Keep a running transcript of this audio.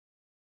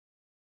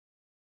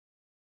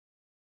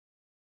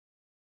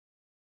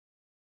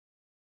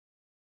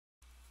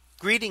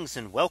Greetings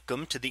and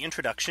welcome to the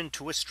introduction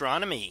to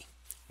astronomy.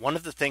 One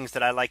of the things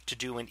that I like to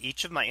do in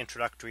each of my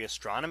introductory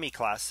astronomy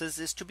classes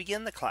is to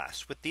begin the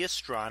class with the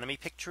astronomy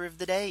picture of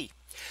the day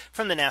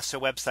from the NASA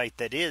website,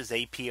 that is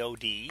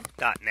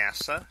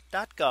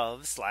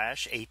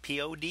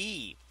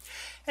apod.nasa.gov/apod.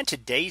 And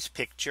today's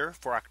picture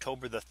for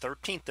October the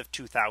 13th of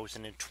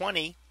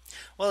 2020.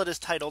 Well, it is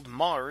titled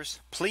Mars,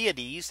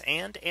 Pleiades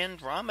and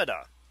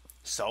Andromeda.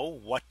 So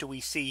what do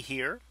we see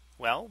here?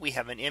 Well, we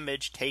have an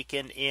image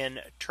taken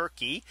in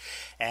Turkey,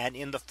 and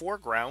in the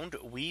foreground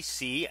we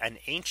see an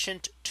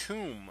ancient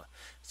tomb.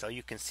 So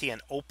you can see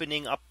an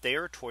opening up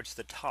there towards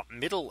the top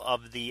middle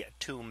of the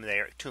tomb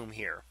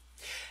here.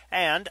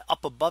 And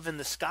up above in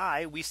the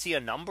sky, we see a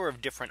number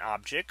of different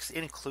objects,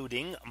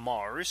 including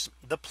Mars,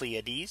 the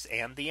Pleiades,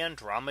 and the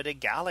Andromeda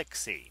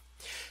Galaxy.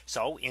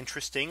 So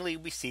interestingly,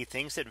 we see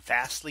things at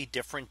vastly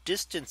different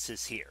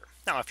distances here.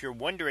 Now, if you're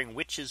wondering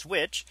which is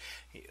which,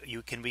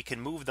 we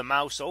can move the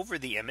mouse over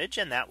the image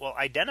and that will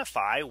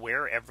identify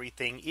where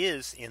everything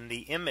is in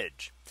the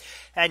image.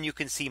 And you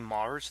can see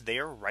Mars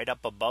there right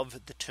up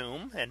above the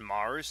tomb. And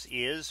Mars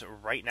is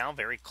right now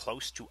very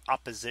close to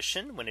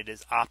opposition when it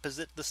is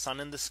opposite the sun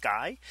in the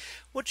sky,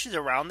 which is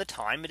around the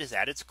time it is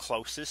at its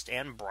closest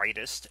and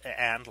brightest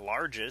and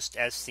largest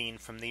as seen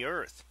from the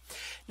Earth.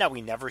 Now,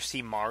 we never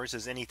see Mars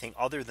as anything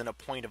other than a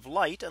point of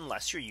light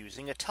unless you're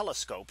using a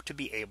telescope to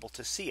be able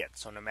to see it.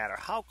 So no matter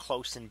how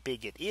close and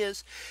big it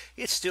is,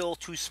 it's still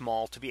too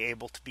small to be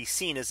able to be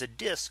seen as a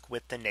disk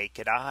with the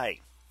naked eye.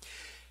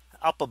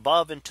 Up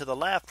above and to the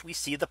left, we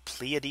see the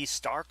Pleiades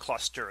star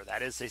cluster.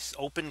 That is this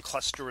open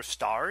cluster of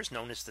stars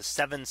known as the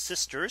Seven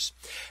Sisters.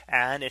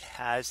 And it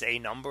has a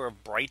number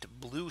of bright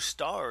blue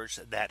stars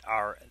that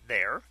are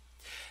there.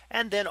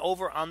 And then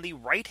over on the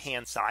right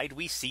hand side,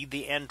 we see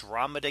the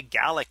Andromeda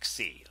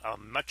Galaxy, a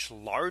much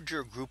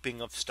larger grouping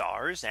of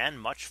stars and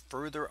much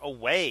further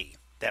away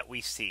that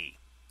we see.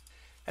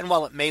 And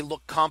while it may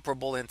look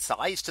comparable in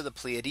size to the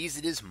Pleiades,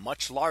 it is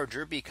much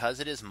larger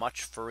because it is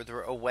much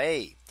further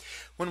away.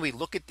 When we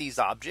look at these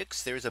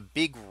objects, there's a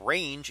big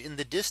range in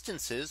the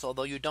distances,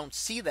 although you don't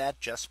see that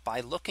just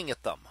by looking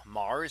at them.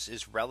 Mars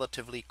is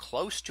relatively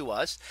close to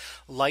us,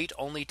 light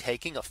only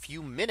taking a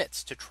few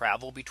minutes to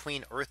travel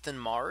between Earth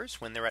and Mars.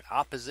 When they're at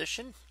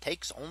opposition,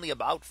 takes only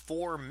about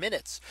 4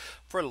 minutes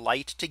for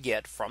light to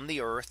get from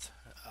the Earth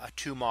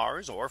to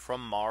Mars, or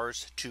from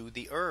Mars to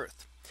the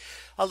Earth.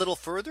 A little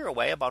further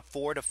away, about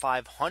 400 to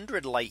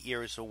 500 light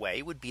years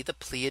away, would be the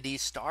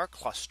Pleiades star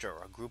cluster,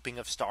 a grouping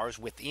of stars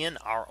within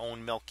our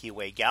own Milky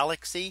Way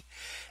galaxy.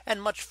 And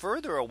much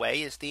further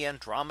away is the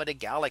Andromeda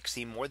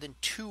Galaxy, more than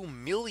 2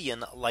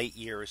 million light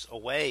years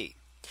away.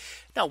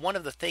 Now, one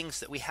of the things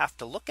that we have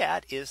to look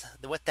at is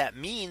what that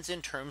means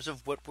in terms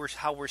of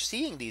how we're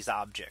seeing these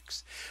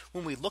objects.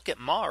 When we look at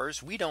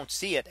Mars, we don't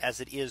see it as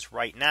it is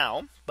right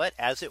now, but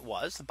as it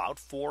was about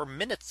 4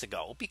 minutes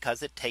ago,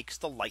 because it takes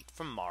the light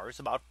from Mars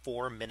about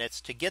 4 minutes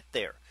to get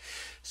there.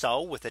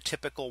 So with a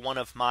typical one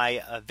of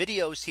my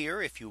videos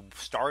here, if you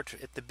start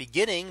at the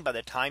beginning, by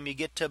the time you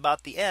get to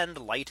about the end,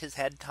 light has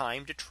had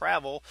time to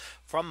travel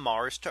from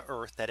Mars to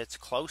Earth at its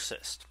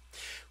closest.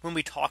 When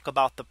we talk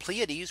about the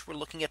Pleiades, we're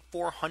looking at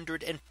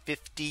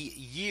 450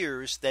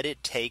 years that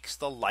it takes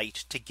the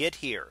light to get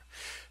here.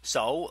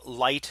 So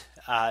light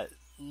that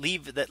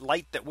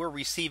we're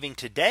receiving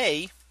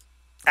today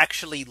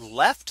actually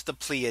left the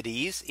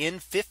Pleiades in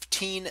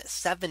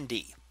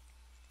 1570.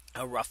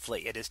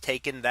 Roughly, it has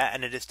taken that,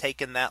 and it has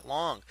taken that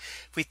long.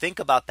 If we think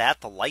about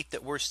that, the light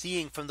that we're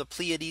seeing from the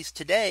Pleiades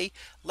today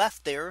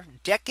left there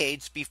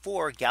decades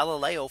before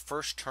Galileo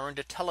first turned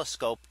a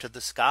telescope to the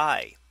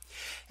sky.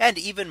 And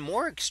even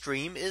more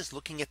extreme is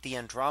looking at the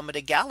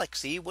Andromeda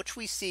Galaxy, which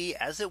we see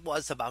as it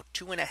was about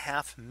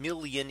 2.5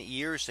 million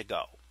years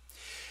ago.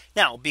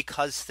 Now,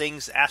 because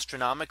things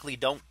astronomically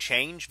don't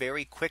change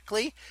very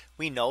quickly,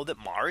 we know that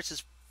Mars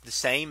is the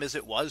same as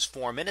it was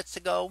 4 minutes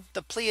ago.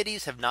 The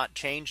Pleiades have not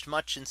changed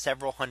much in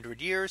several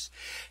hundred years.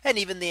 And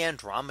even the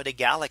Andromeda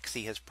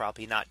Galaxy has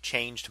probably not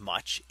changed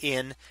much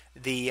in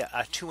the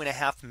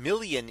 2.5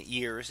 million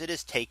years it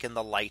has taken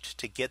the light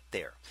to get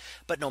there.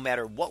 But no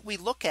matter what we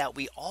look at,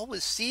 we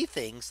always see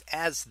things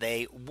as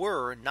they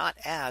were, not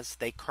as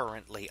they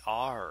currently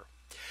are.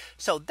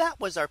 So that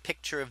was our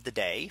picture of the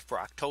day for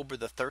October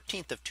the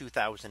 13th of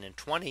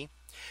 2020.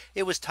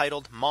 It was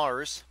titled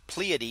Mars,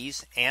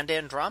 Pleiades and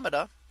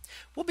Andromeda.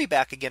 We'll be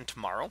back again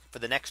tomorrow for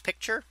the next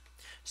picture.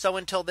 So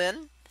until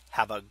then,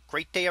 have a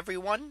great day,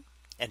 everyone,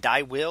 and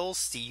I will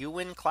see you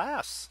in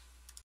class.